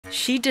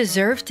She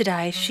deserves to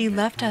die. She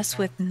left us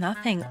with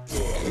nothing.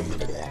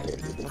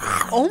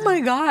 Oh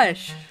my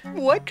gosh.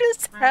 What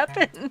just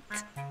happened?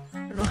 I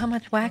don't know how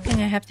much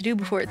whacking I have to do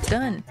before it's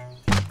done.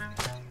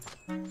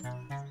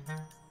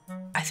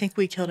 I think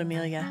we killed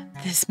Amelia.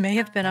 This may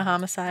have been a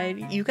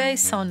homicide. You guys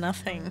saw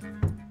nothing.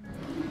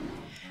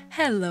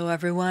 Hello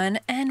everyone,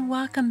 and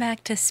welcome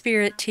back to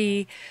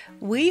Spirittea.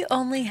 We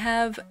only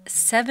have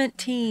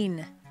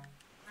 17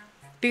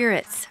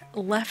 spirits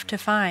left to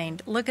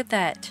find. Look at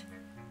that.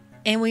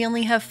 And we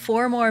only have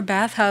 4 more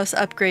bathhouse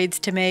upgrades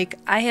to make.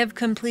 I have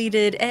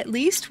completed at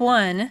least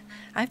one.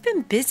 I've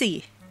been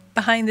busy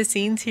behind the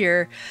scenes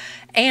here.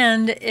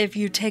 And if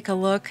you take a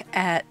look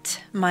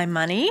at my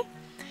money,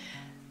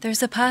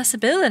 there's a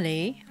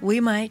possibility we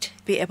might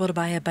be able to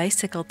buy a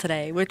bicycle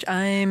today, which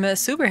I'm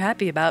super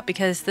happy about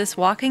because this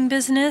walking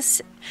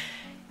business,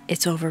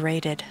 it's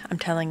overrated, I'm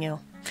telling you.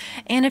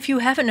 And if you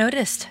haven't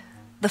noticed,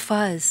 the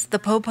Fuzz, the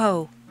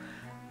Popo,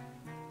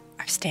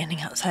 are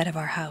standing outside of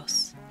our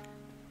house.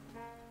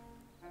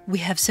 We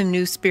have some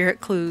new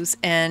spirit clues,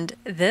 and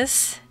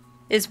this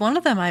is one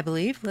of them, I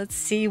believe. Let's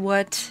see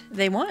what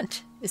they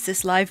want. Is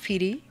this live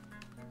PD?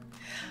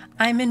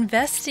 I'm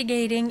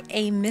investigating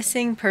a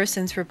missing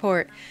persons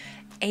report.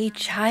 A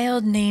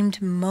child named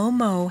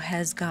Momo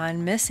has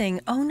gone missing.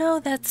 Oh no,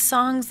 that's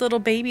Song's little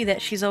baby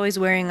that she's always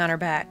wearing on her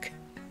back.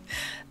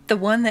 The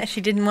one that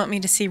she didn't want me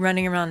to see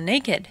running around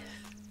naked.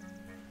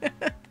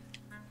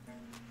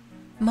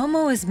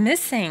 Momo is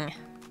missing.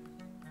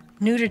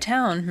 New to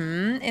town,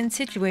 in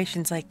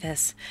situations like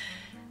this.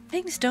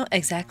 Things don't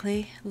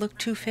exactly look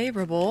too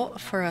favorable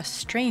for a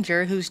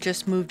stranger who's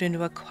just moved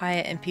into a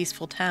quiet and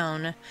peaceful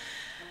town.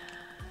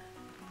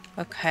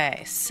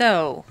 Okay,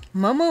 so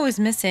Momo is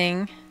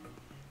missing.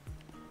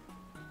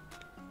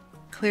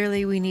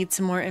 Clearly we need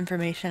some more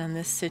information on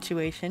this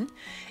situation.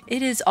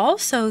 It is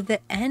also the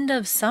end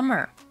of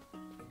summer.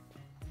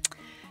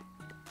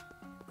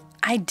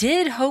 I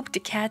did hope to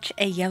catch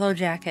a yellow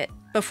jacket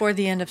before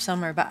the end of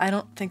summer, but I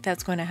don't think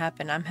that's going to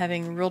happen. I'm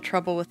having real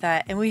trouble with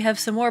that. And we have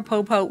some more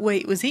Popo.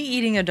 Wait, was he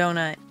eating a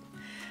donut?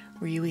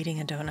 Were you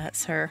eating a donut,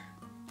 sir?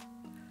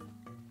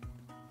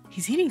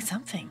 He's eating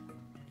something.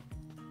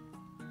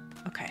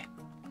 Okay.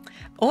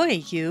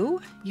 Oi, you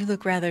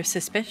look rather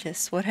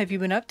suspicious. What have you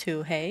been up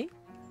to, hey?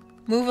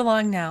 Move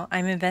along now.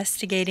 I'm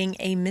investigating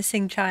a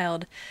missing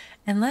child.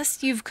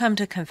 Unless you've come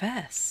to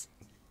confess.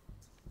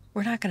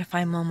 We're not going to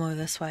find Momo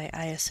this way,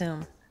 I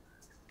assume.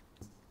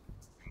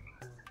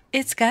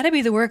 It's got to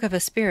be the work of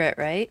a spirit,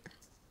 right?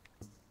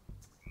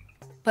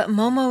 But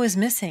Momo is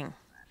missing.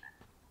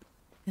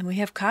 And we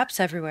have cops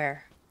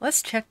everywhere.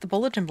 Let's check the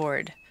bulletin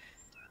board.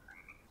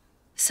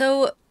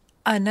 So,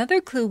 another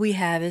clue we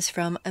have is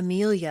from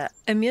Amelia.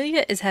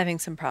 Amelia is having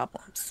some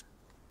problems.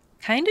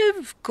 Kind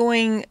of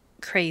going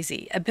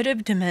crazy. A bit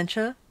of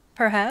dementia,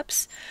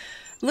 perhaps.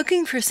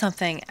 Looking for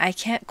something I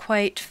can't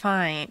quite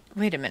find.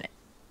 Wait a minute.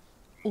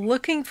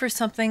 Looking for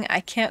something I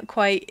can't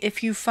quite...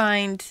 If you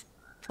find...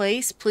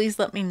 place, please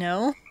let me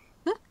know.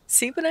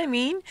 See what I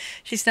mean?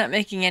 She's not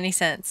making any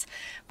sense.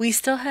 We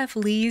still have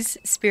Lee's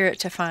spirit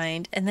to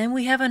find, and then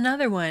we have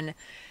another one.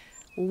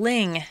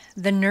 Ling,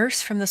 the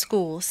nurse from the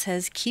school,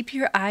 says keep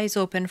your eyes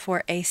open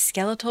for a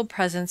skeletal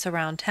presence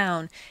around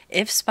town.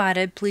 If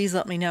spotted, please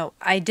let me know.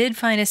 I did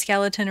find a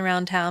skeleton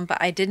around town,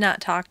 but I did not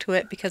talk to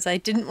it because I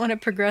didn't want to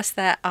progress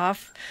that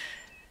off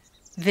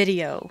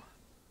video.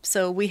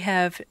 So we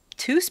have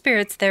 2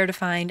 spirits there to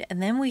find,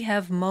 and then we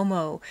have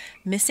Momo,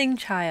 missing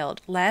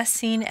child, last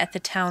seen at the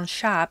town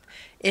shop.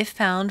 If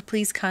found,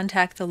 please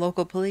contact the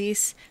local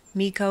police,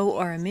 Miko,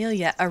 or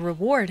Amelia. A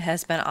reward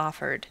has been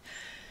offered.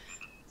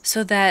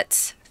 So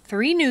that's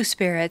 3 new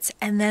spirits,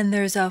 and then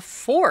there's a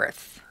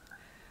 4th.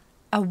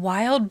 A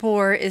wild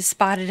boar is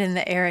spotted in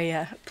the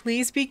area.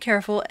 Please be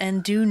careful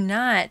and do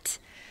not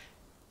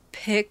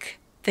pick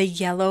the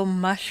yellow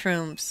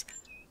mushrooms.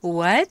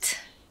 What?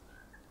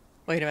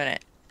 Wait a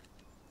minute.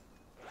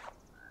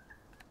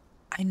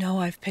 I know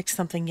I've picked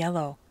something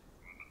yellow.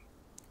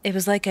 It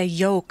was like a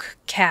yolk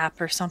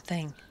cap or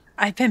something.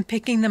 I've been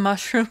picking the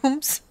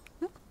mushrooms.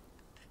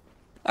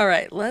 All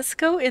right, let's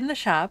go in the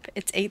shop.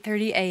 It's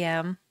 8:30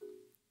 a.m.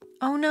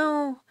 Oh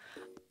no.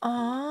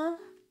 Aw.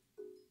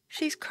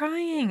 She's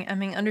crying. I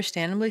mean,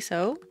 understandably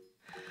so.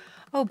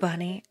 Oh,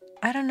 Bunny,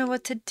 I don't know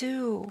what to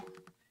do.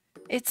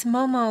 It's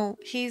Momo.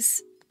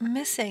 He's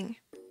missing.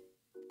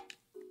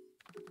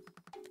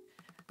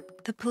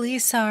 The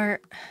police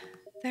are...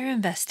 they're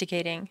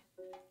investigating.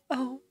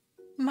 Oh,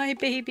 my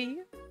baby.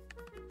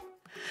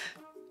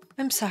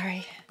 I'm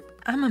sorry.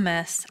 I'm a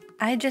mess.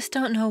 I just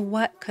don't know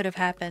what could have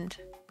happened.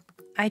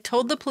 I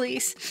told the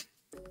police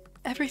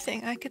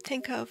everything I could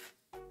think of.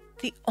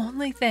 The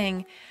only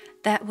thing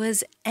that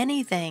was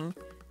anything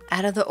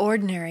out of the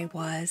ordinary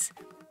was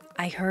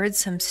I heard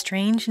some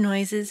strange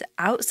noises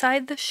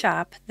outside the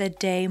shop the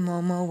day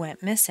Momo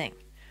went missing.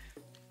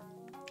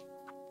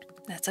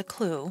 That's a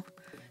clue.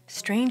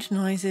 Strange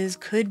noises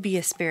could be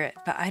a spirit,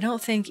 but I don't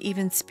think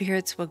even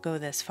spirits would go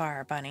this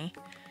far, Bunny.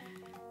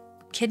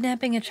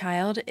 Kidnapping a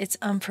child, it's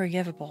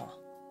unforgivable.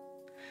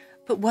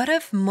 But what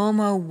if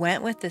Momo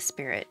went with the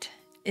spirit?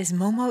 Is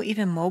Momo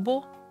even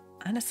mobile?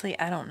 Honestly,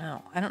 I don't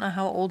know. I don't know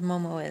how old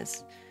Momo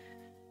is.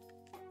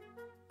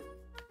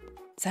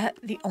 Is that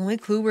the only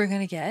clue we're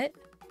gonna get?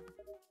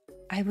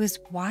 I was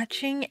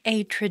watching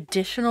a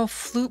traditional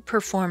flute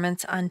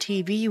performance on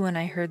TV when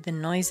I heard the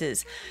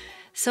noises.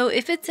 So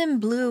if it's in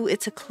blue,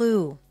 it's a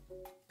clue.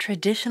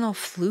 Traditional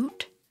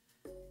flute?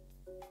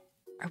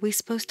 Are we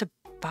supposed to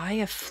buy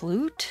a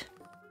flute?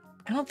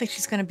 I don't think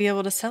she's going to be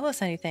able to sell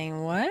us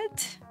anything.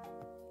 What?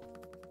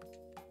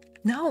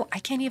 No, I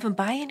can't even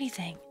buy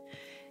anything.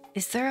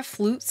 Is there a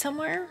flute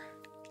somewhere?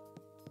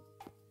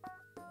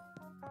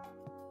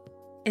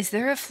 Is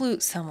there a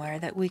flute somewhere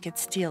that we could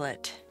steal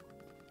it?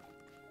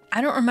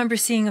 I don't remember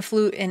seeing a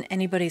flute in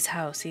anybody's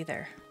house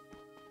either.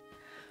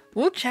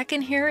 We'll check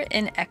in here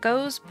in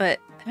Echoes, but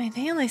I mean,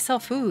 they only sell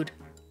food.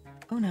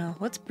 Oh no,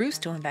 what's Bruce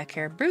doing back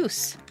here?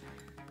 Bruce.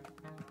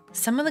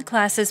 Some of the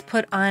classes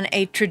put on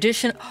a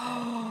tradition.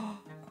 Oh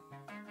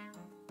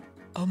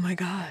my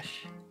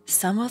gosh.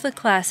 Some of the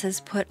classes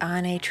put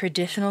on a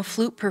traditional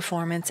flute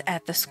performance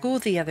at the school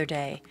the other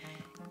day.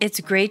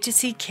 It's great to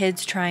see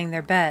kids trying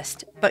their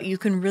best, but you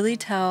can really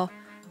tell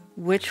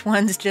which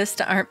ones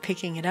just aren't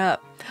picking it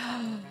up.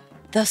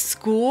 The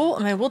school?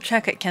 I mean, we'll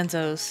check at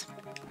Kenzo's.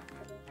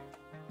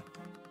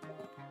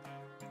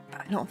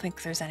 I don't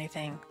think there's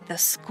anything. The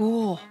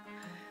school.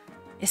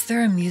 Is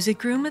there a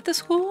music room at the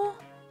school?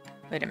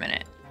 Wait a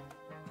minute.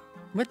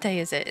 What day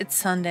is it? It's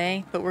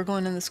Sunday, but we're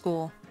going to the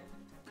school.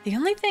 The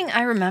only thing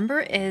I remember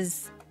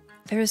is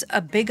there's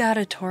a big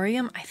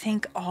auditorium, I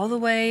think all the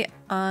way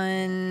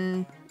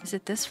on... Is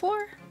it this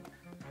floor?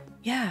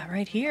 Yeah,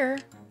 right here.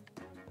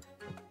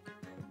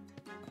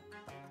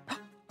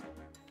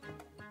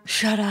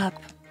 Shut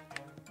up.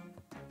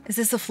 Is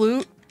this a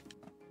flute?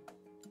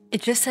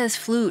 It just says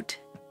flute.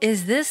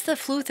 Is this the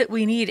flute that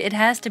we need? It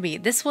has to be.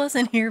 This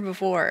wasn't here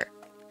before.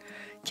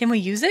 Can we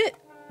use it?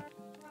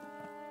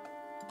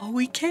 Oh,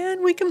 we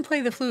can. We can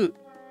play the flute.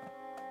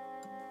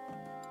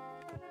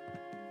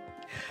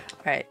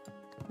 All right.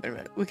 Wait a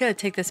minute. We gotta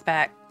take this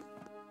back.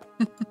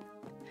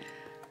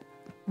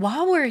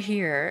 While we're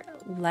here,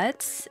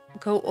 let's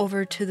go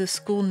over to the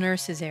school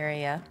nurses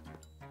area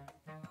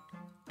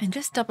and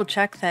just double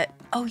check that.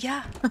 Oh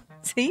yeah,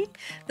 see?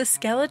 The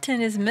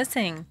skeleton is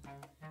missing.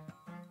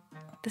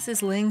 This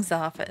is Ling's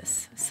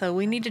office. So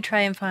we need to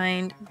try and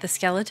find the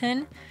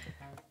skeleton,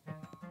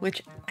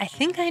 which I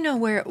think I know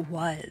where it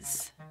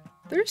was.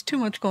 There's too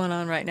much going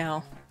on right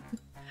now.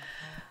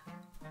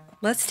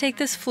 Let's take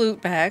this flute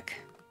back.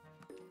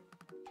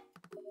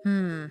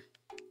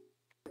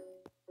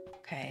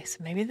 Okay, so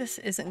maybe this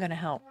isn't going to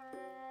help.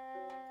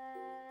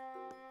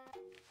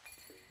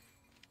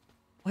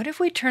 What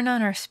if we turn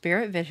on our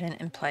spirit vision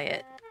and play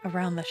it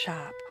around the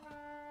shop?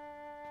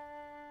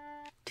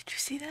 Did you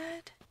see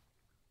that?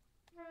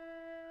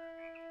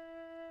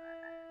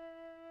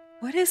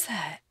 What is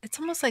that? It's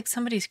almost like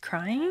somebody's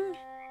crying.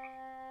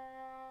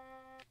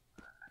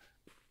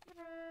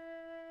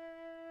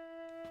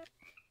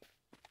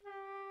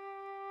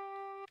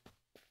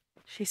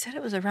 She said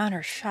it was around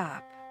her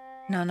shop.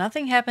 No,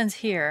 nothing happens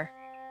here.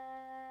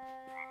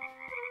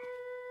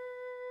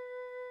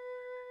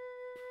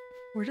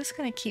 We're just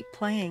gonna keep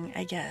playing,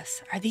 I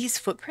guess. Are these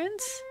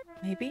footprints?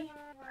 Maybe?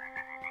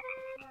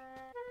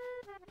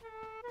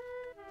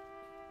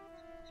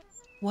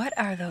 What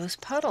are those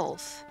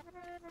puddles?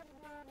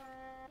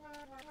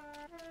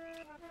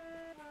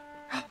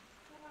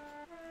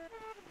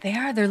 They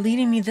are. They're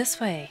leading me this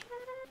way.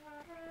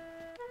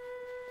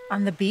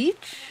 On the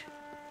beach?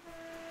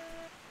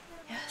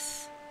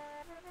 Yes.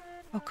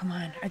 Oh, come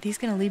on. Are these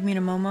going to lead me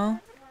to Momo?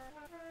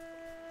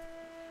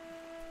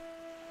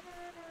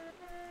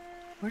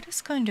 We're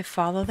just going to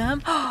follow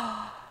them.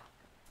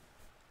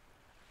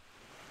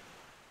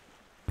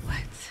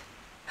 What?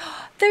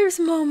 There's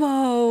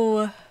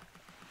Momo!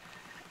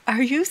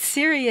 Are you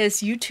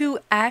serious? You two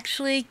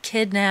actually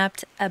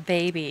kidnapped a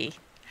baby.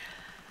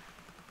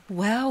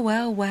 Well,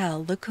 well,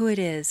 well, look who it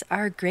is.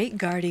 Our great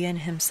guardian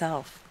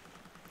himself.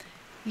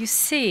 You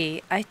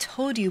see, I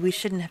told you we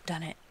shouldn't have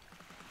done it.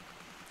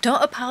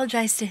 Don't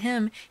apologize to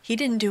him. He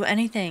didn't do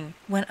anything.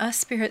 When us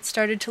spirits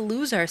started to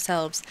lose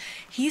ourselves,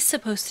 he's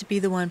supposed to be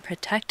the one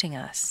protecting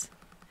us.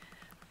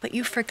 But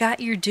you forgot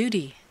your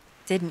duty,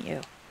 didn't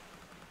you?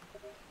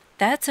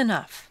 That's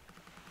enough.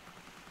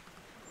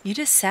 You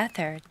just sat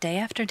there day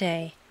after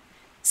day,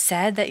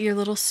 sad that your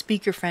little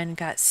speaker friend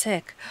got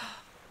sick.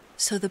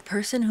 So the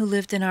person who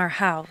lived in our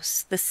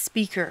house, the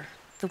speaker,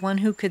 the one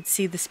who could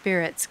see the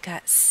spirits,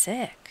 got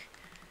sick.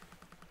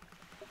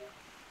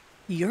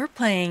 You're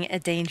playing a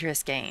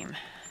dangerous game.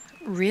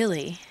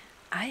 Really,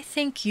 I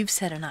think you've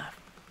said enough.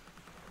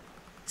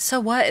 So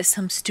what if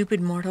some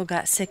stupid mortal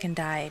got sick and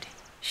died?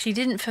 She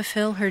didn't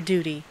fulfill her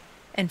duty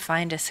and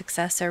find a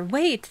successor.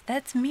 Wait,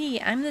 that's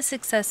me. I'm the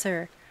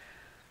successor.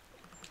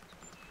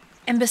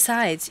 And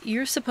besides,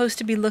 you're supposed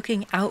to be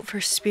looking out for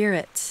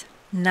spirits,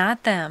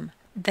 not them.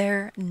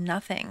 They're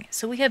nothing.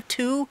 So we have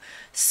two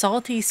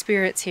salty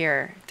spirits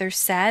here. They're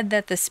sad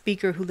that the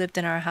speaker who lived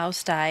in our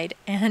house died,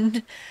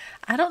 and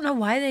I don't know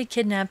why they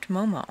kidnapped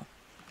Momo.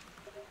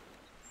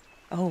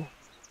 Oh,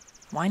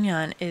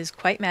 Wonyan is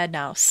quite mad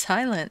now.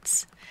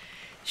 Silence.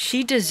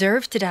 She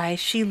deserved to die.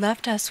 She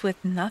left us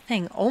with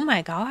nothing. Oh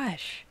my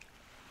gosh.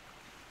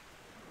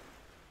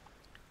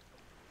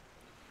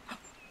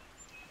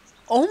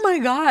 Oh my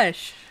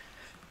gosh.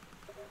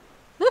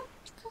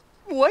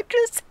 What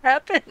just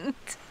happened?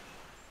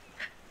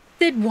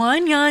 Did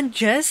Wonyan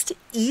just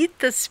eat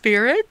the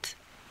spirit?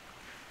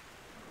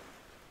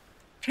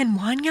 Can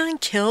Wonyan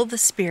kill the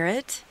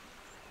spirit?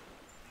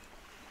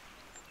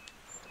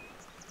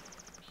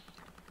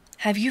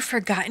 Have you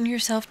forgotten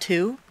yourself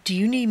too? Do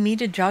you need me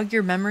to jog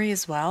your memory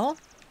as well?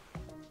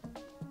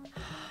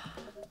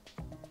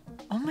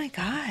 Oh my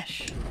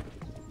gosh.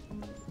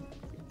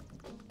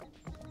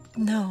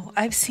 No,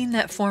 I've seen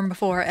that form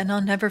before and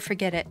I'll never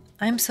forget it.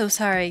 I'm so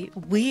sorry.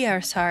 We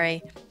are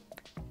sorry.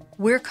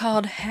 We're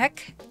called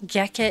Heck,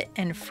 Geckit,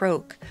 and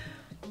Froke.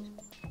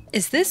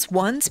 Is this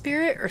one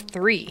spirit or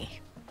three?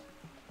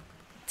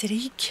 Did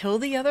he kill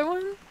the other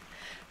one?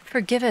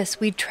 Forgive us,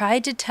 we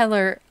tried to tell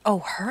her, oh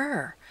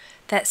her,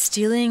 that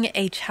stealing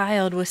a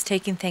child was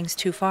taking things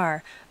too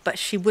far, but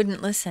she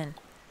wouldn't listen.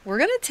 We're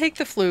gonna take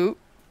the flute.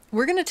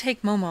 We're gonna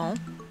take Momo.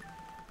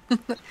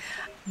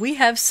 We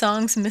have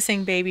Song's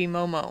missing baby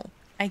Momo.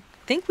 I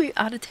think we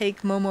ought to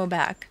take Momo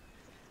back.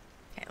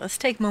 Okay, let's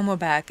take Momo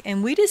back.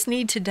 And we just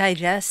need to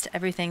digest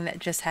everything that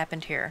just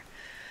happened here.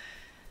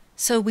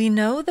 So we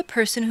know the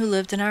person who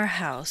lived in our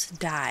house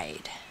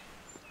died.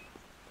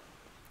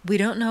 We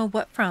don't know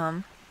what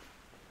from,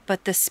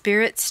 but the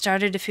spirit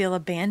started to feel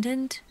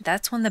abandoned.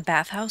 That's when the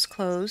bathhouse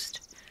closed.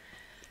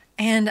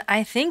 And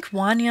I think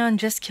Wonyan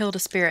just killed a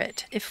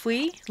spirit. If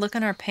we look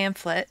in our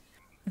pamphlet,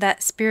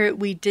 that spirit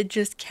we did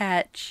just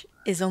catch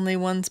is only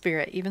one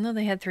spirit, even though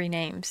they had 3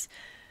 names.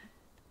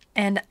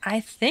 And I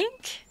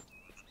think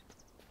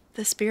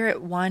the spirit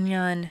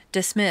Wonyan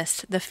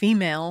dismissed, the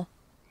female,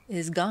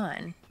 is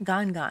gone.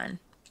 Gone.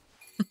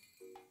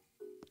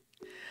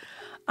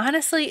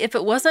 Honestly, if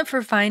it wasn't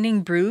for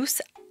finding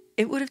Bruce,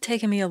 it would have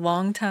taken me a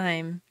long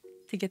time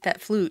to get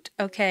that flute.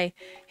 Okay,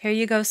 here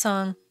you go,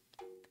 Song.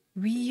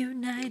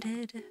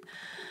 Reunited.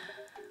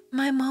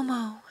 My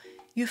Momo,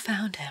 you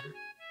found him.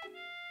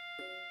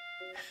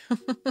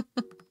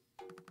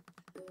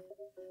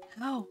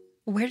 Oh,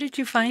 where did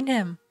you find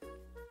him?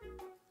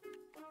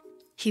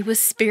 He was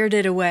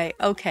spirited away.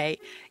 Okay,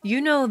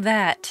 you know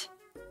that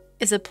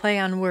is a play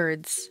on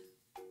words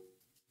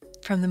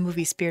from the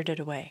movie Spirited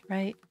Away,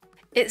 right?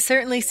 It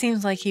certainly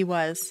seems like he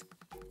was.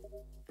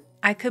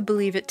 I could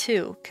believe it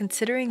too,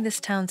 considering this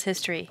town's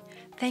history.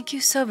 Thank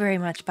you so very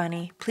much,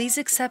 Bunny. Please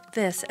accept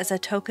this as a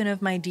token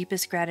of my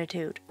deepest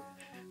gratitude.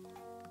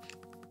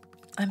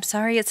 I'm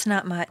sorry it's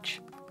not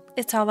much.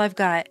 It's all I've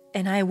got,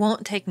 and I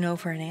won't take no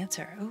for an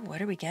answer. Ooh,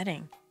 what are we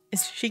getting?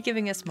 Is she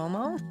giving us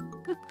Momo?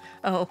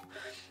 Oh,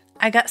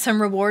 I got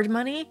some reward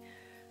money.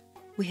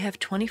 We have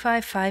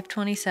 25,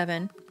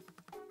 527.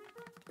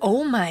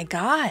 Oh my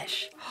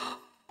gosh.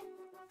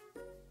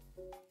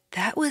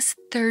 That was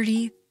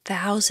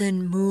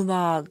 30,000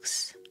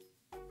 Moolags.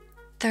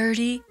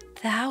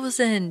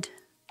 30,000.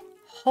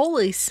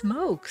 Holy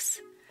smokes.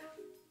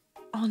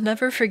 I'll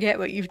never forget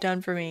what you've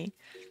done for me.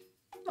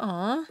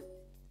 Aw.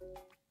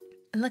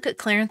 And look at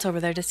Clarence over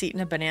there just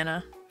eating a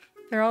banana.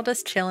 They're all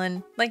just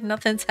chilling, like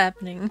nothing's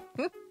happening.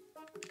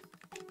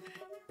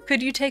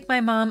 Could you take my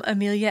mom,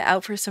 Amelia,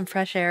 out for some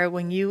fresh air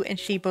when you and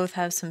she both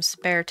have some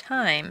spare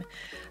time?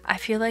 I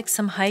feel like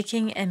some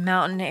hiking and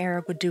mountain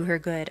air would do her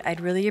good. I'd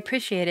really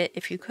appreciate it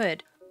if you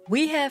could.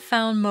 We have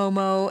found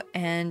Momo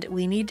and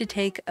we need to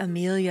take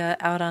Amelia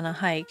out on a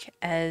hike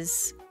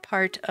as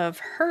part of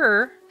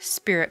her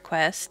spirit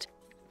quest.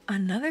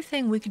 Another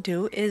thing we could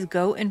do is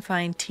go and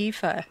find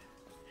Tifa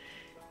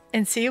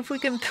and see if we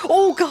can...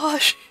 Oh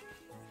gosh!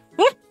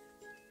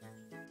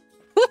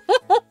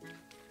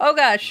 Oh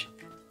gosh!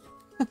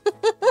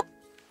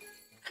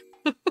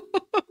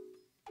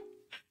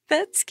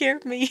 That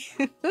scared me.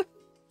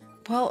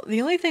 Well,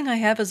 the only thing I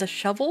have is a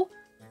shovel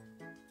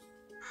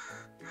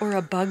or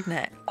a bug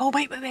net. Oh,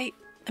 wait.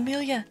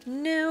 Amelia,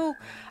 no.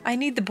 I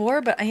need the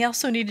boar, but I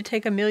also need to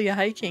take Amelia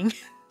hiking.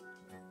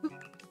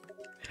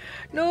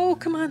 No,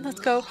 come on, let's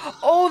go.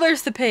 Oh,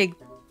 there's the pig.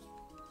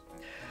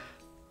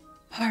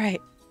 All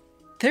right.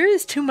 There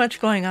is too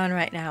much going on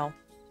right now.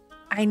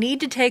 I need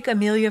to take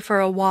Amelia for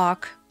a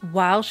walk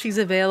while she's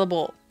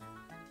available.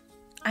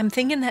 I'm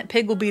thinking that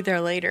pig will be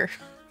there later.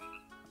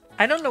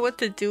 I don't know what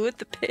to do with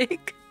the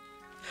pig.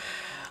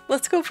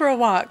 Let's go for a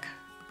walk.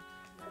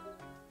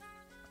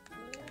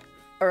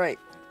 All right.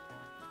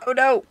 Oh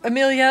no,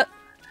 Amelia.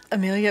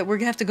 Amelia, we're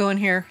gonna have to go in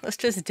here. Let's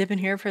just dip in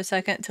here for a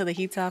second until the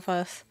heat's off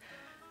us.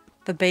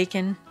 The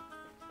bacon.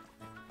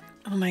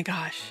 Oh my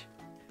gosh.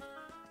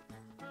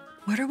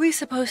 What are we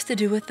supposed to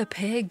do with the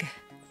pig?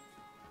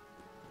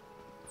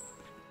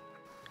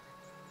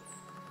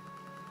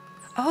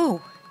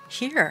 Oh,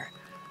 here.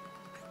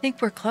 I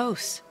think we're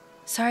close.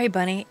 Sorry,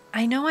 Bunny.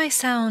 I know I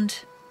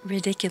sound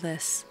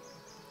ridiculous.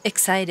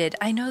 Excited.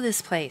 I know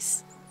this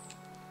place.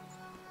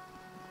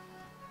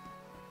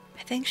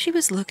 I think she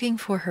was looking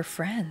for her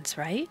friends,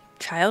 right?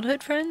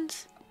 Childhood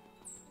friends?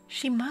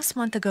 She must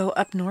want to go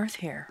up north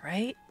here,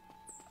 right?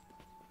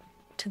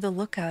 to the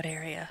lookout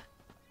area.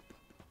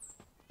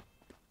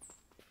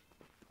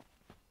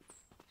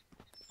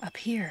 Up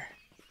here.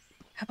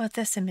 How about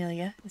this,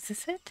 Amelia? Is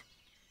this it?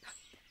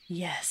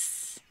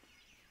 Yes.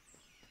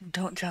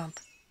 Don't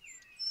jump.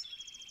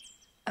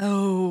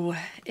 Oh,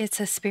 it's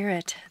a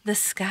spirit. The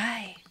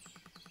sky.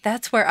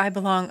 That's where I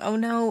belong. Oh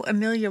no,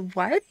 Amelia,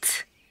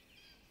 what?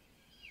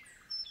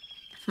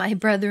 My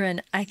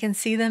brethren, I can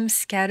see them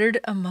scattered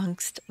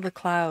amongst the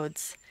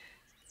clouds.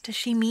 Does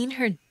she mean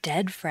her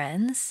dead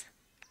friends?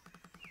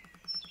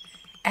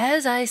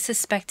 As I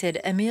suspected,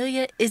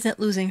 Amelia isn't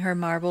losing her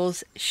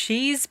marbles.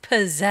 She's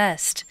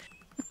possessed.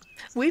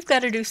 We've got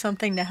to do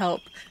something to help.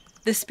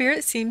 The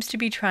spirit seems to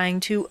be trying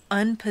to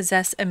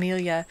unpossess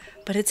Amelia,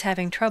 but it's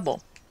having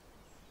trouble.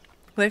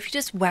 What if you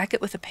just whack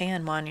it with a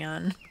pan,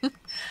 Wonyan?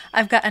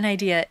 I've got an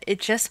idea. It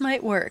just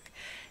might work.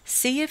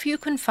 See if you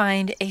can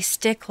find a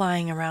stick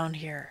lying around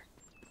here.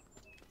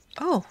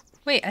 Oh,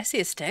 wait, I see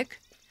a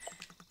stick.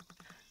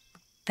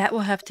 That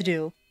will have to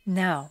do.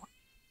 Now,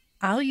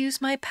 I'll use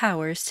my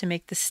powers to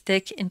make the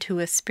stick into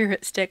a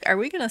spirit stick. Are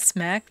we going to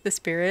smack the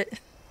spirit?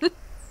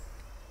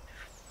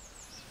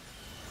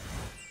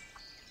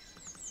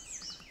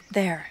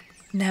 There.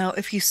 Now,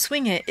 if you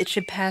swing it, it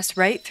should pass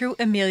right through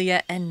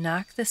Amelia and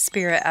knock the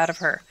spirit out of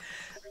her.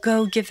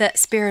 Go give that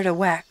spirit a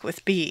whack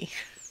with B.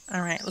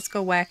 All right, let's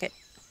go whack it.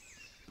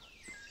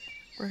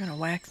 We're going to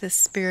whack this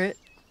spirit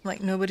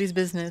like nobody's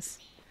business.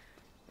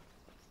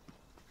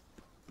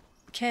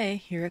 Okay,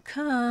 here it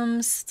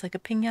comes. It's like a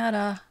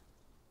piñata.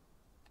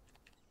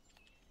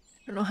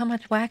 I don't know how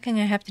much whacking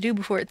I have to do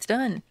before it's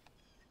done.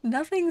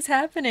 Nothing's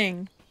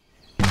happening.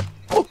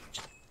 Oh.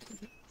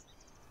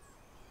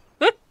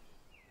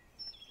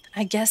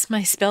 I guess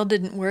my spell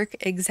didn't work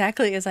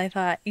exactly as I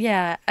thought.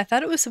 Yeah, I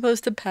thought it was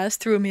supposed to pass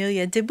through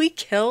Amelia. Did we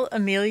kill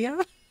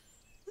Amelia?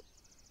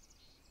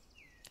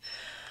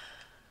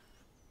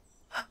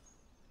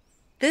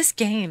 This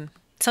game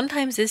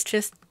sometimes is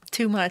just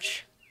too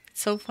much.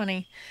 It's so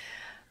funny.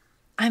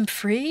 I'm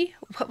free?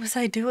 What was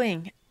I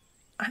doing?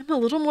 I'm a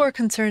little more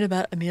concerned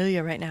about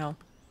Amelia right now.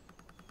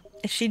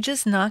 Is she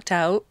just knocked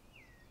out?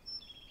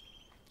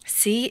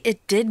 See,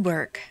 it did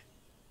work.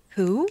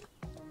 Who?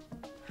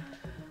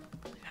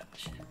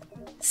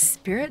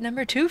 Spirit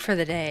number 2 for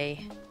the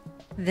day.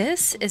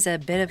 This is a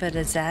bit of a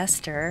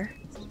disaster.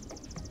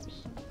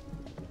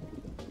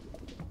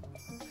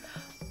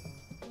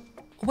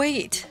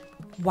 Wait,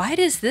 why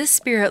does this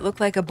spirit look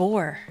like a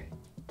boar?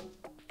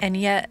 And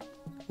yet,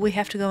 we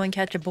have to go and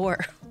catch a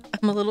boar.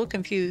 I'm a little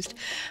confused.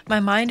 My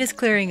mind is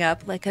clearing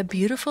up like a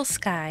beautiful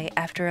sky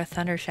after a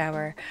thunder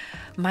shower.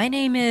 My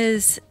name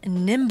is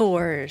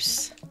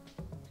Nimboars.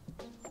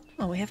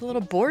 Oh, we have a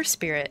little boar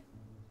spirit.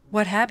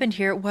 What happened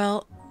here?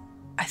 Well,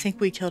 I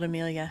think we killed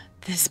Amelia.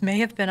 This may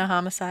have been a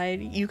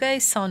homicide. You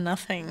guys saw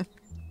nothing.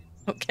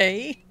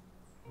 Okay?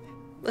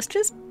 Let's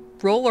just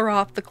roll her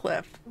off the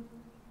cliff.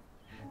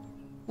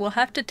 We'll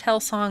have to tell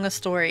Song a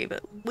story,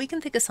 but we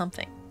can think of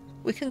something.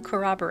 We can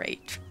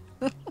corroborate.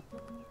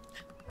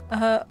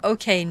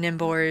 Okay,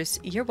 Nimboars.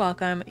 You're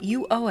welcome.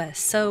 You owe us.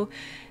 So,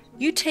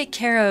 you take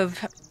care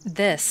of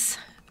this.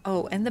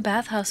 Oh, and the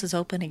bathhouse is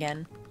open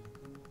again.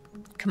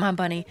 Come on,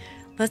 bunny.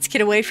 Let's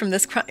get away from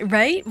this crime.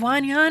 Right?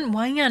 Wonyan?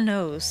 Wonyan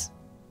knows.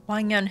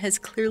 Wonyan has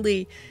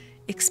clearly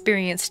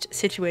experienced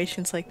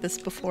situations like this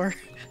before.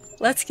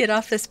 Let's get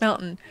off this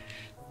mountain.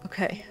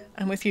 Okay,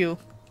 I'm with you.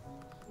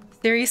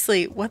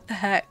 Seriously, what the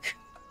heck?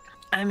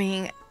 I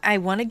mean, I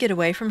want to get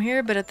away from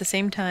here, but at the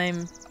same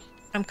time,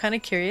 I'm kind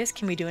of curious.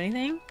 Can we do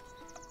anything?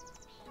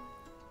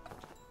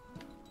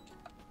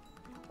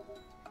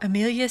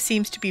 Amelia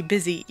seems to be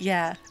busy.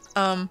 Yeah.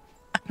 I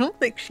don't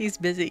think she's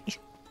busy.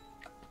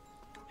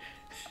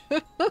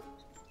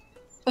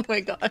 Oh my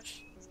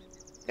gosh.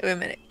 Wait a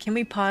minute. Can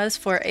we pause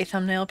for a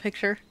thumbnail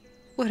picture?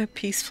 What a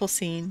peaceful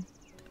scene.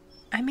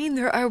 I mean,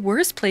 there are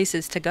worse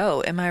places to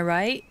go, am I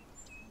right?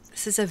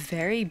 This is a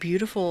very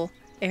beautiful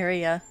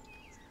area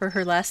for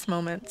her last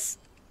moments.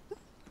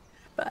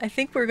 But I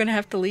think we're gonna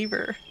have to leave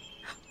her.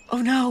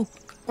 Oh no!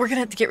 We're gonna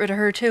have to get rid of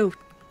her too.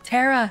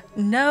 Tara,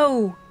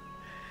 no!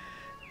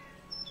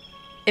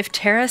 If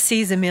Tara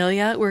sees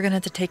Amelia, we're gonna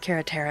have to take care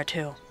of Tara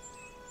too.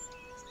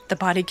 The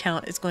body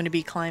count is going to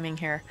be climbing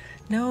here.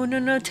 No, no,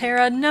 no,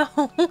 Tara, no!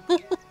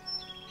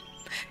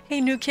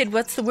 Hey, new kid,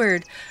 what's the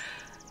word?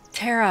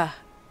 Tara.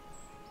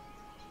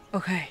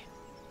 Okay.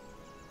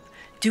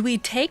 Do we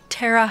take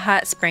Tara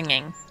hot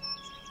springing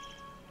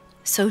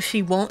so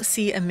she won't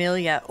see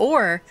Amelia,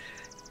 or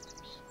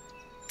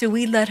do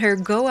we let her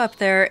go up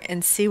there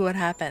and see what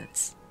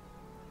happens?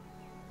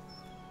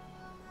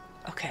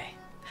 Okay.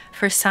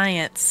 For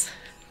science,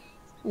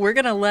 we're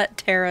gonna let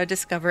Tara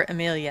discover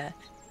Amelia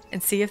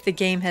and see if the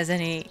game has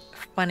any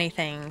funny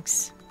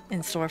things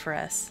in store for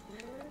us.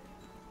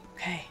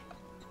 Okay.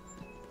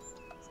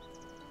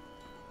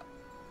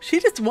 She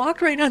just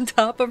walked right on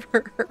top of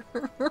her.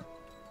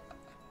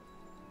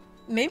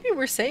 Maybe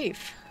we're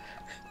safe.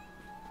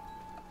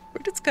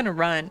 We're just gonna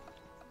run.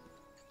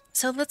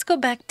 So let's go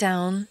back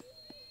down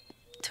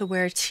to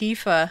where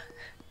Tifa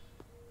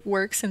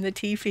works in the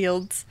tea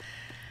fields.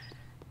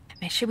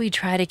 Should we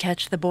try to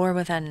catch the boar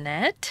with a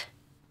net?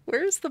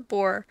 Where's the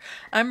boar?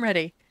 I'm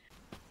ready.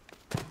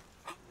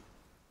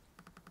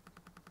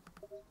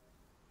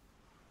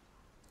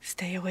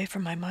 Stay away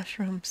from my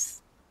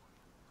mushrooms.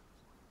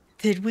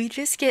 Did we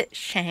just get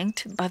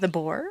shanked by the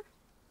boar?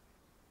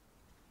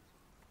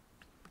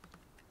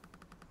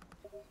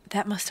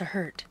 That must have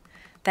hurt.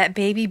 That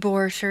baby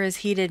boar sure is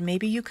heated.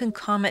 Maybe you can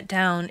calm it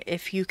down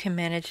if you can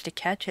manage to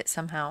catch it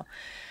somehow.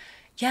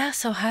 Yeah,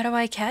 so how do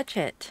I catch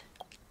it?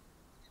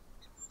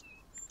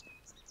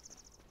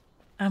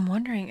 I'm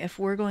wondering if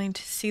we're going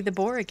to see the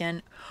boar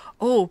again.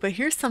 Oh, but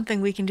here's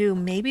something we can do.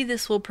 Maybe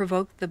this will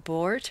provoke the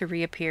boar to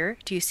reappear.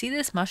 Do you see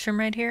this mushroom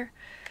right here?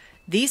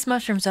 These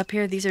mushrooms up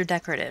here, these are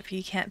decorative.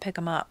 You can't pick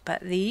them up.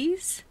 But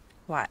these,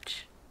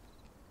 watch.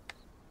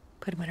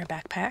 Put them in her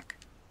backpack.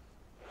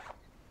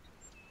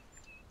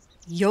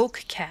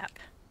 Yolk cap.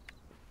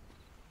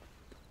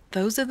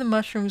 Those are the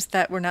mushrooms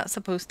that we're not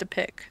supposed to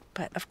pick.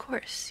 But of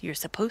course, you're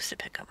supposed to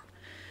pick them.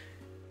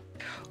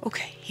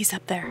 Okay, he's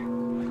up there.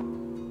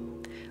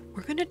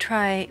 We're going to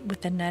try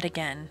with the net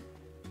again.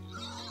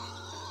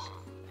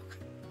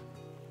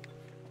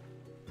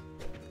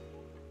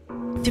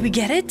 Did we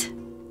get it?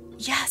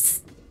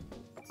 Yes.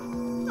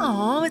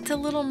 Oh, it's a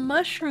little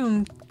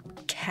mushroom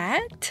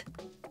cat?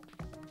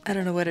 I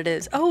don't know what it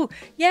is. Oh,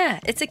 yeah,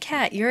 it's a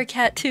cat. You're a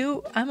cat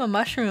too? I'm a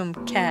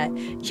mushroom cat.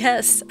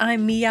 Yes,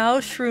 I'm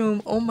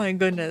Meowshroom. Oh my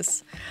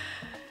goodness.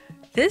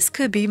 This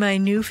could be my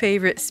new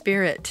favorite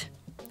spirit.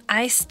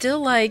 I still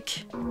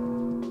like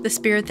the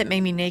spirit that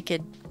made me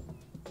naked.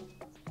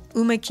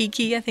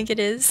 Umakiki, I think it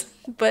is.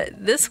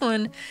 But this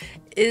one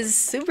is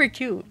super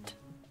cute.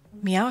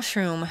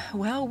 Meowshroom.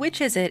 Well, which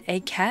is it?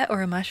 A cat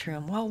or a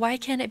mushroom? Well, why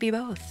can't it be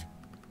both?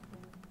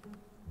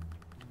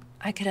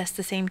 I could ask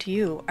the same to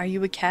you. Are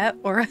you a cat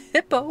or a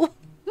hippo?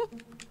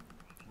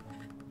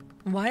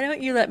 Why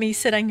don't you let me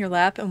sit on your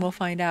lap and we'll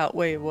find out.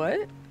 Wait,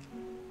 what?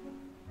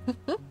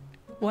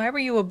 Why were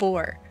you a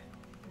boar?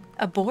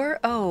 A boar?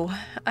 Oh,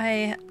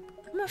 I'm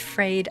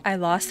afraid I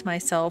lost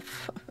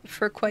myself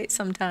for quite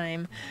some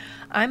time.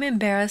 I'm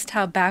embarrassed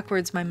how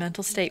backwards my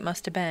mental state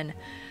must have been.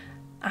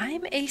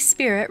 I'm a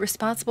spirit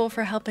responsible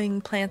for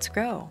helping plants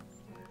grow.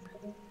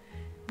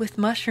 With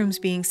mushrooms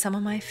being some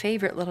of my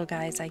favorite little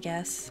guys, I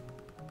guess.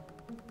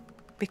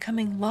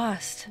 Becoming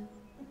lost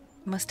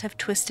must have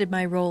twisted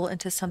my role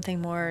into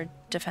something more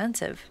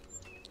defensive.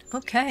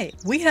 Okay,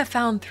 we have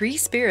found 3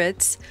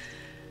 spirits.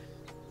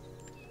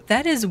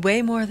 That is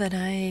way more than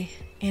I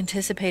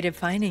anticipated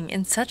finding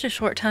in such a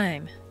short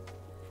time.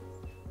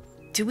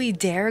 Do we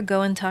dare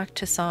go and talk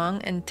to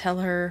Song and tell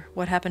her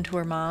what happened to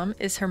her mom?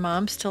 Is her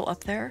mom still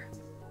up there?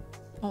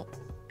 Oh,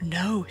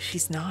 no,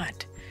 she's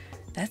not.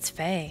 That's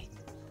Faye.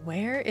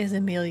 Where is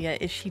Amelia?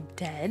 Is she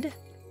dead?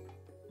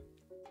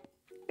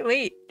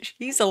 Wait,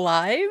 she's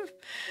alive?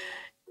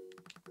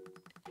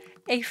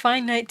 A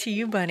fine night to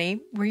you,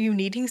 Bunny. Were you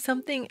needing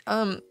something?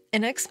 An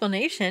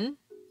explanation?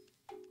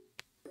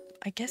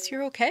 I guess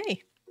you're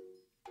okay.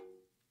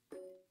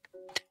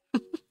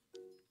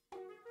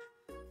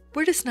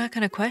 We're just not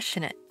going to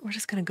question it. We're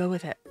just going to go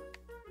with it.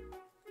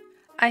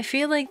 I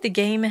feel like the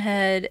game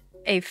had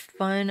a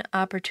fun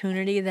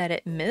opportunity that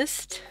it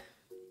missed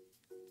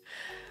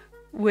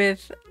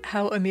with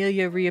how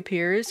Amelia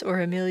reappears or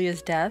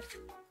Amelia's death.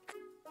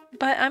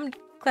 But I'm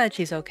glad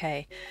she's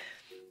okay.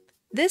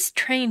 This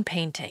train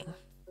painting,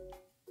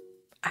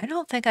 I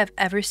don't think I've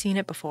ever seen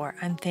it before.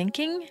 I'm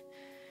thinking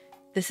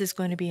this is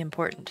going to be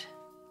important.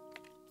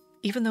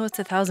 Even though it's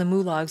 1,000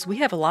 Moolags, we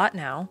have a lot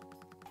now.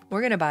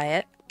 We're going to buy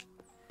it.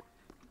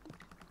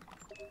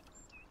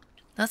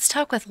 Let's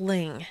talk with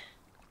Ling.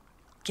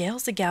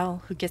 Gail's the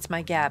gal who gets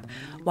my gab.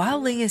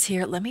 While Ling is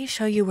here, let me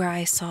show you where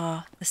I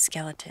saw the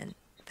skeleton.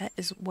 That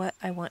is what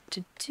I want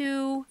to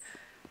do.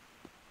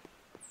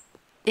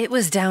 It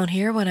was down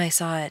here when I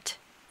saw it.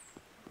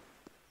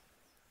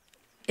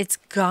 It's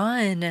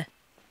gone.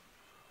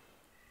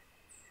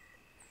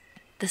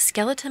 The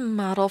skeleton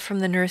model from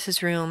the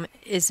nurse's room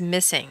is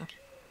missing.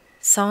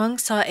 Song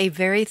saw a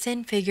very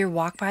thin figure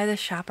walk by the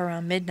shop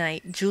around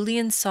midnight.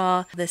 Julian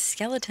saw the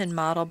skeleton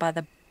model by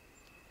the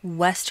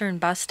Western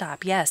bus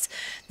stop. Yes,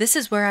 this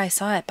is where I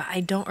saw it, but I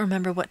don't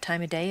remember what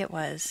time of day it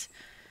was.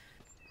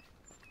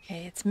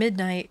 Okay, it's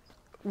midnight.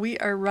 We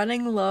are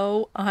running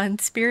low on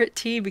spirit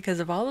tea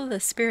because of all of the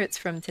spirits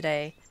from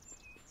today.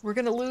 We're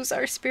gonna lose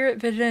our spirit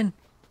vision.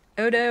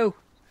 Oh no.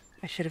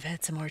 I should have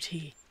had some more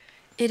tea.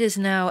 It is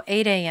now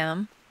 8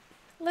 a.m.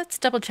 Let's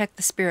double check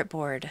the spirit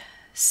board.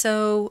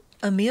 So,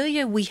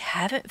 Amelia, we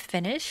haven't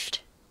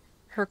finished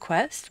her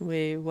quest.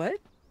 Wait, what?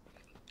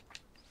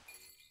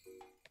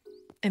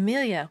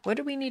 Amelia, what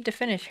do we need to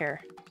finish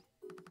here?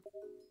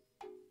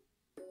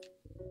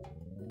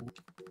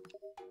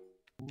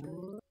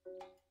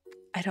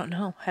 I don't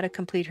know how to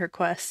complete her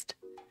quest.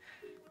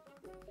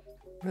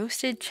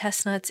 Roasted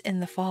chestnuts in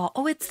the fall.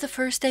 Oh, it's the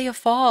first day of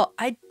fall.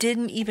 I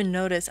didn't even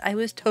notice. I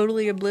was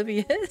totally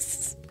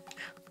oblivious.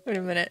 Wait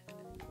a minute.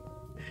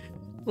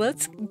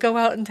 Let's go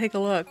out and take a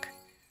look.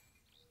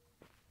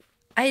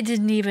 I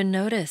didn't even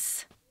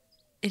notice.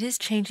 It is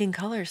changing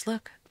colors.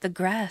 Look, the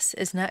grass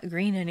is not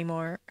green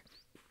anymore.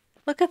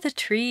 Look at the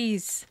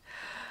trees.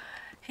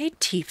 Hey,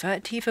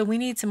 Tifa. Tifa, we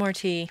need some more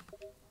tea.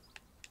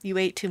 You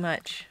ate too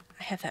much.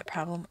 I have that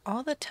problem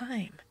all the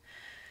time.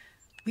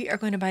 We are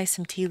going to buy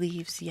some tea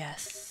leaves,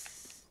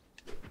 yes.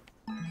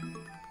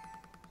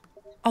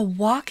 A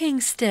walking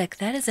stick.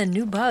 That is a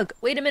new bug.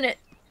 Wait a minute.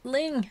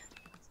 Ling.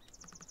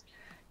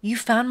 You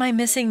found my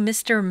missing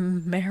Mr.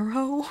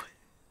 Marrow?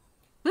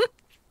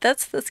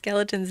 That's the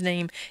skeleton's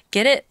name.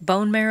 Get it?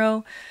 Bone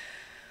marrow?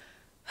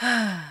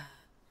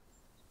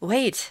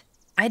 Wait.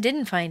 I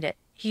didn't find it.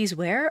 He's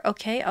where?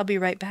 Okay, I'll be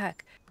right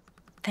back.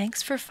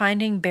 Thanks for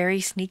finding Berry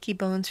Sneaky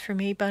Bones for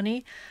me,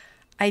 Bunny.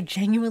 I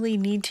genuinely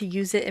need to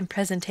use it in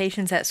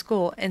presentations at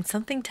school, and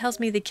something tells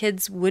me the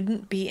kids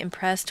wouldn't be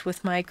impressed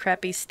with my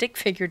crappy stick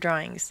figure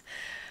drawings.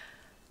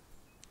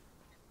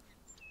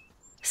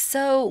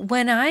 So,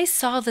 when I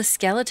saw the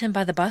skeleton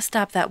by the bus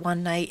stop that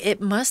one night, it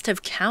must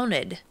have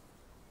counted.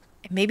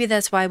 Maybe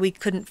that's why we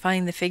couldn't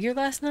find the figure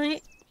last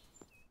night?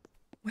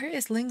 Where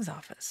is Ling's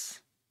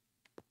office?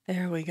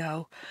 There we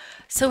go.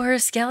 So her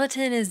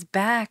skeleton is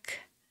back.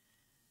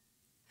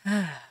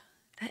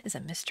 That is a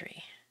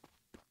mystery.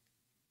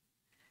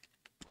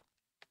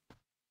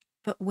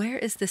 But where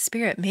is the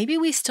spirit? Maybe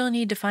we still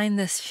need to find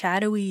this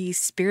shadowy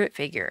spirit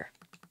figure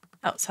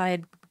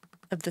outside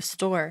of the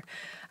store.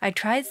 I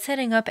tried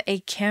setting up a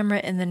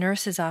camera in the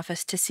nurse's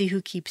office to see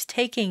who keeps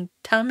taking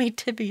Tommy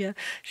Tibia.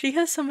 She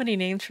has so many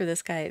names for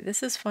this guy.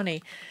 This is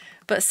funny.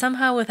 But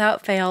somehow,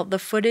 without fail, the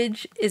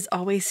footage is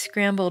always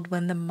scrambled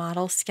when the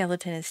model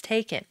skeleton is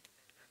taken.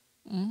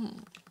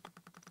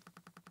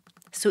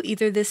 So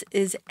either this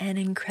is an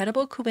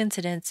incredible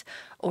coincidence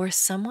or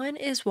someone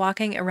is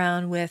walking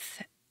around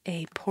with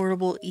a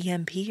portable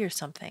EMP or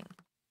something.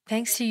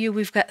 Thanks to you,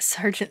 we've got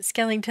Sergeant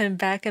Skellington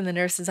back in the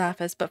nurse's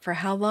office, but for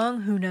how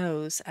long, who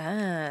knows?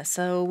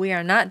 So we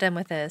are not done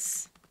with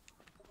this.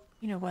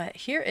 You know what?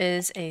 Here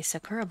is a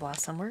Sakura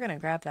Blossom. We're going to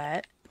grab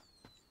that.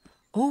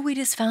 Oh, we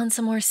just found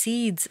some more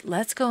seeds.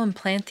 Let's go and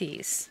plant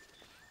these.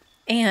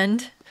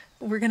 And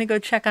we're going to go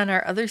check on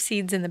our other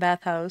seeds in the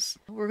bathhouse.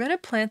 We're going to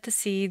plant the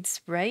seeds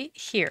right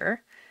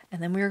here,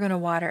 and then we're going to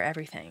water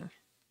everything.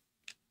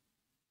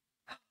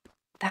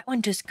 That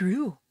one just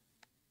grew.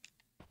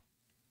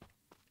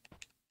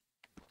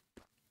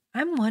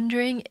 I'm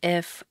wondering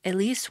if at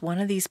least one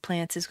of these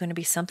plants is going to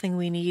be something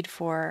we need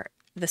for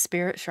the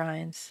spirit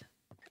shrines.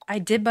 I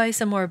did buy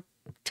some more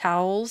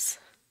towels.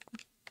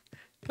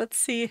 Let's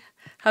see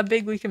how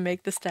big we can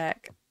make the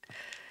stack.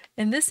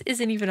 And this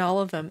isn't even all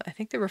of them. I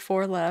think there were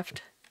 4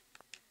 left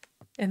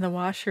in the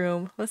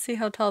washroom. Let's see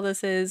how tall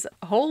this is.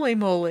 Holy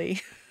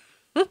moly.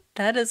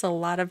 That is a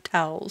lot of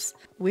towels.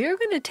 We are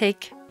going to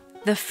take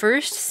the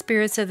first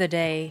spirits of the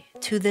day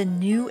to the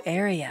new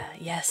area.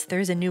 Yes,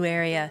 there's a new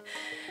area.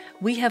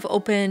 We have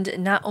opened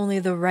not only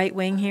the right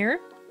wing here,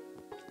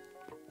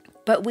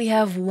 but we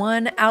have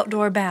one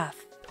outdoor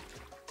bath.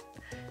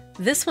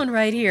 This one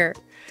right here.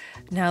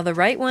 Now the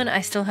right one,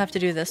 I still have to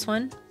do this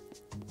one,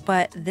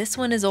 but this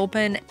one is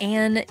open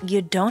and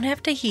you don't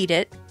have to heat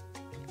it.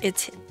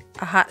 It's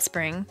a hot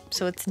spring,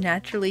 so it's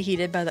naturally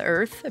heated by the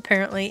earth,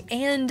 apparently.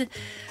 And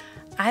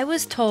I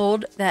was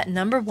told that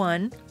number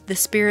one, the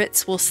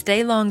spirits will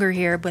stay longer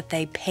here, but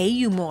they pay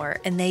you more,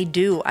 and they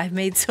do. I've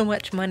made so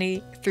much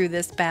money through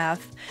this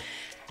bath.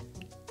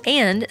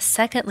 And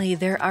secondly,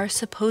 there are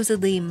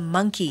supposedly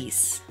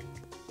monkeys.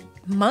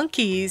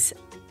 Monkeys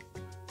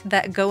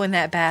that go in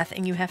that bath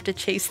and you have to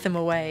chase them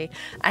away.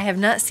 I have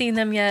not seen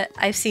them yet.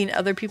 I've seen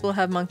other people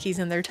have monkeys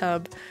in their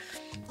tub.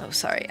 Oh,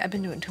 sorry. I've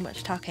been doing too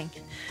much talking.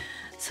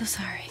 So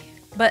sorry.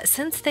 But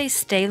since they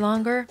stay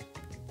longer,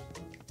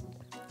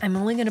 I'm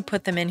only going to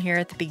put them in here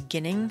at the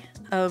beginning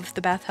of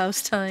the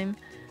bathhouse time.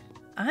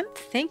 I'm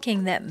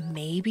thinking that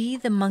maybe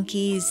the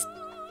monkeys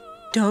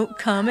don't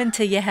come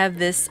until you have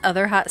this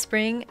other hot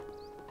spring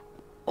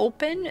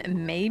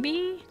open,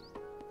 maybe?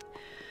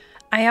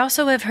 I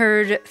also have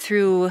heard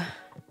through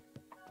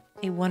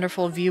a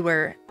wonderful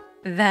viewer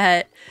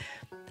that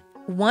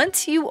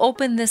once you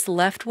open this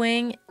left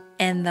wing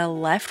and the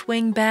left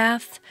wing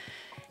bath,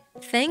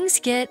 things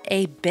get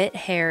a bit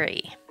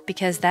hairy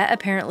because that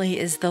apparently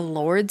is the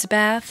Lord's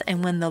bath,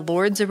 and when the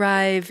Lords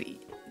arrive,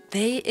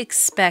 they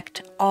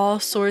expect all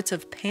sorts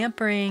of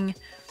pampering.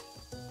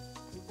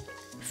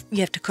 You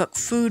have to cook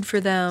food for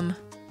them.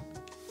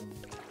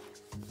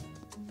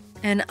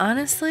 And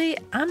honestly,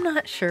 I'm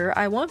not sure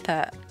I want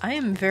that. I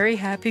am very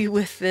happy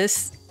with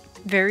this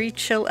very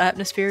chill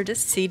atmosphere,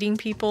 just seating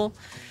people.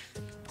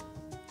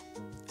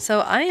 So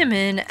I am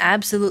in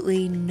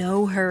absolutely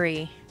no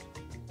hurry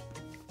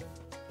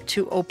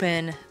to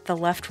open the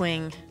left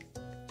wing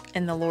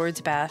in the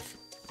Lord's bath.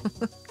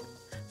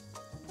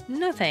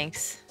 No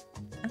thanks.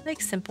 I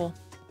like simple.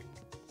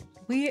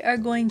 We are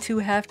going to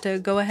have to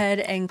go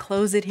ahead and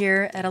close it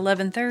here at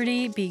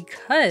 11:30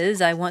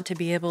 because I want to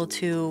be able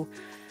to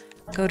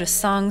go to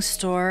Song's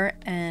store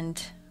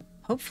and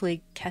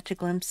hopefully catch a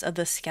glimpse of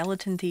the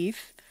skeleton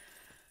thief.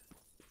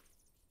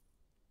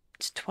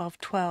 It's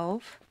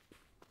 12:12.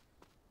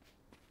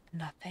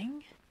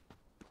 Nothing.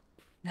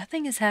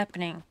 Nothing is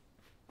happening.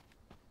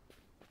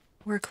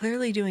 We're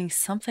clearly doing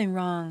something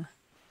wrong.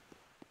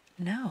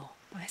 No,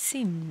 I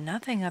see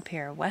nothing up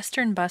here.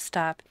 Western bus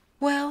stop.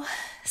 Well,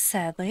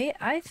 sadly,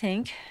 I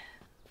think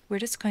we're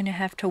just going to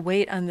have to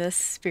wait on this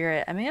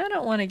spirit. I mean, I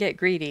don't want to get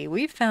greedy.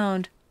 We've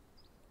found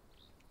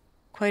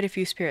quite a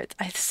few spirits.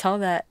 I saw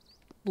that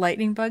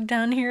lightning bug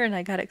down here and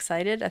I got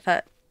excited. I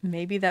thought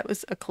maybe that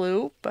was a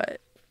clue, but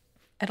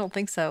I don't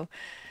think so.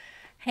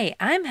 Hey,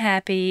 I'm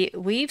happy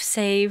we've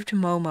saved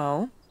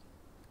Momo.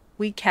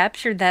 We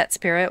captured that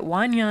spirit.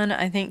 Wonyan,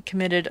 I think,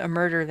 committed a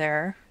murder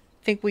there.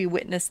 I think we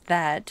witnessed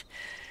that.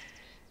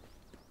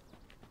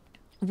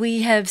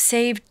 We have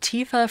saved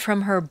Tifa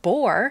from her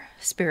boar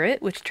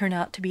spirit, which turned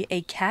out to be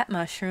a cat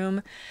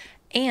mushroom.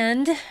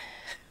 And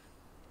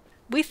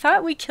we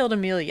thought we killed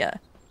Amelia.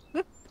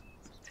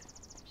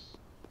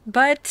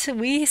 But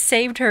we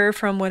saved her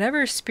from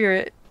whatever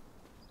spirit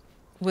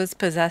was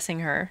possessing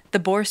her. The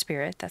boar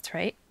spirit, that's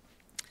right.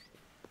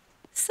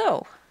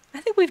 So,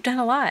 I think we've done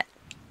a lot.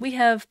 We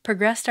have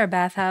progressed our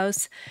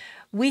bathhouse.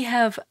 We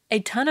have a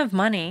ton of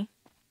money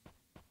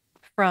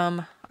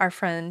from our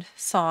friend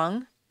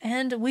Song.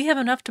 And we have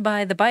enough to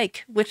buy the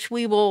bike, which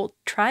we will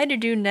try to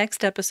do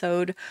next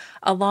episode,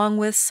 along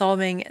with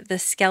solving the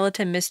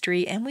skeleton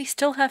mystery. And we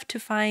still have to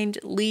find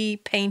Lee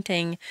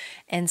painting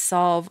and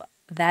solve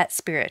that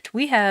spirit.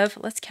 We have,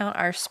 let's count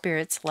our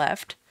spirits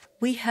left.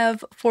 We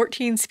have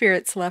 14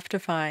 spirits left to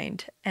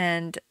find,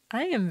 and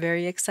I am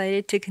very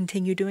excited to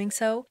continue doing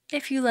so.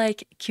 If you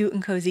like cute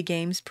and cozy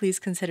games, please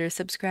consider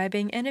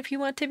subscribing, and if you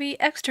want to be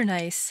extra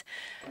nice,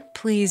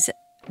 please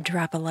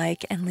drop a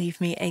like and leave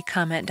me a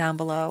comment down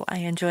below. I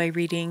enjoy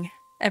reading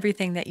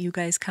everything that you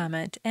guys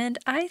comment, and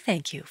I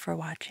thank you for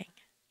watching.